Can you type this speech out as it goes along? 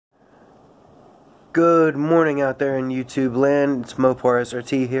Good morning out there in YouTube land. It's Mopar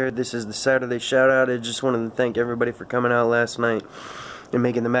SRT here. This is the Saturday shout out. I just wanted to thank everybody for coming out last night and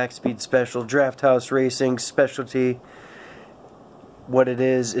making the Max Speed Special Draft House Racing Specialty what it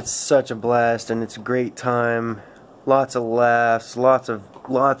is. It's such a blast and it's a great time. Lots of laughs, lots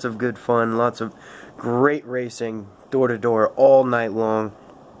of good fun, lots of great racing door to door all night long.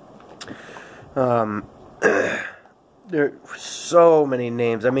 There are so many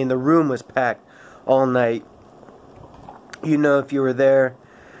names. I mean, the room was packed all night. You know, if you were there.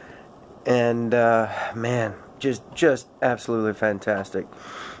 And man, just absolutely fantastic.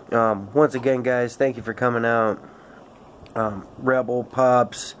 Once again, guys, thank you for coming out. Rebel,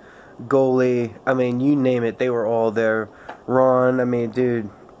 Pops, Goalie, I mean, you name it, they were all there. Ron, I mean, dude,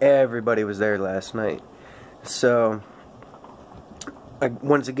 everybody was there last night. So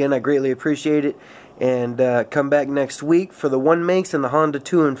once again, I greatly appreciate it. And come back next week for the One Makes and the Honda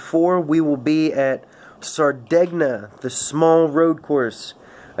 2 and 4. We will be at Sardegna, the small road course.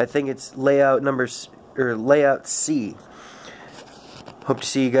 I think it's layout C. Hope to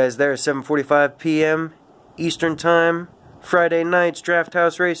see you guys there at 7:45 p.m. Eastern Time. Friday nights, Draft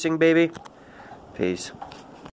House Racing, baby. Peace.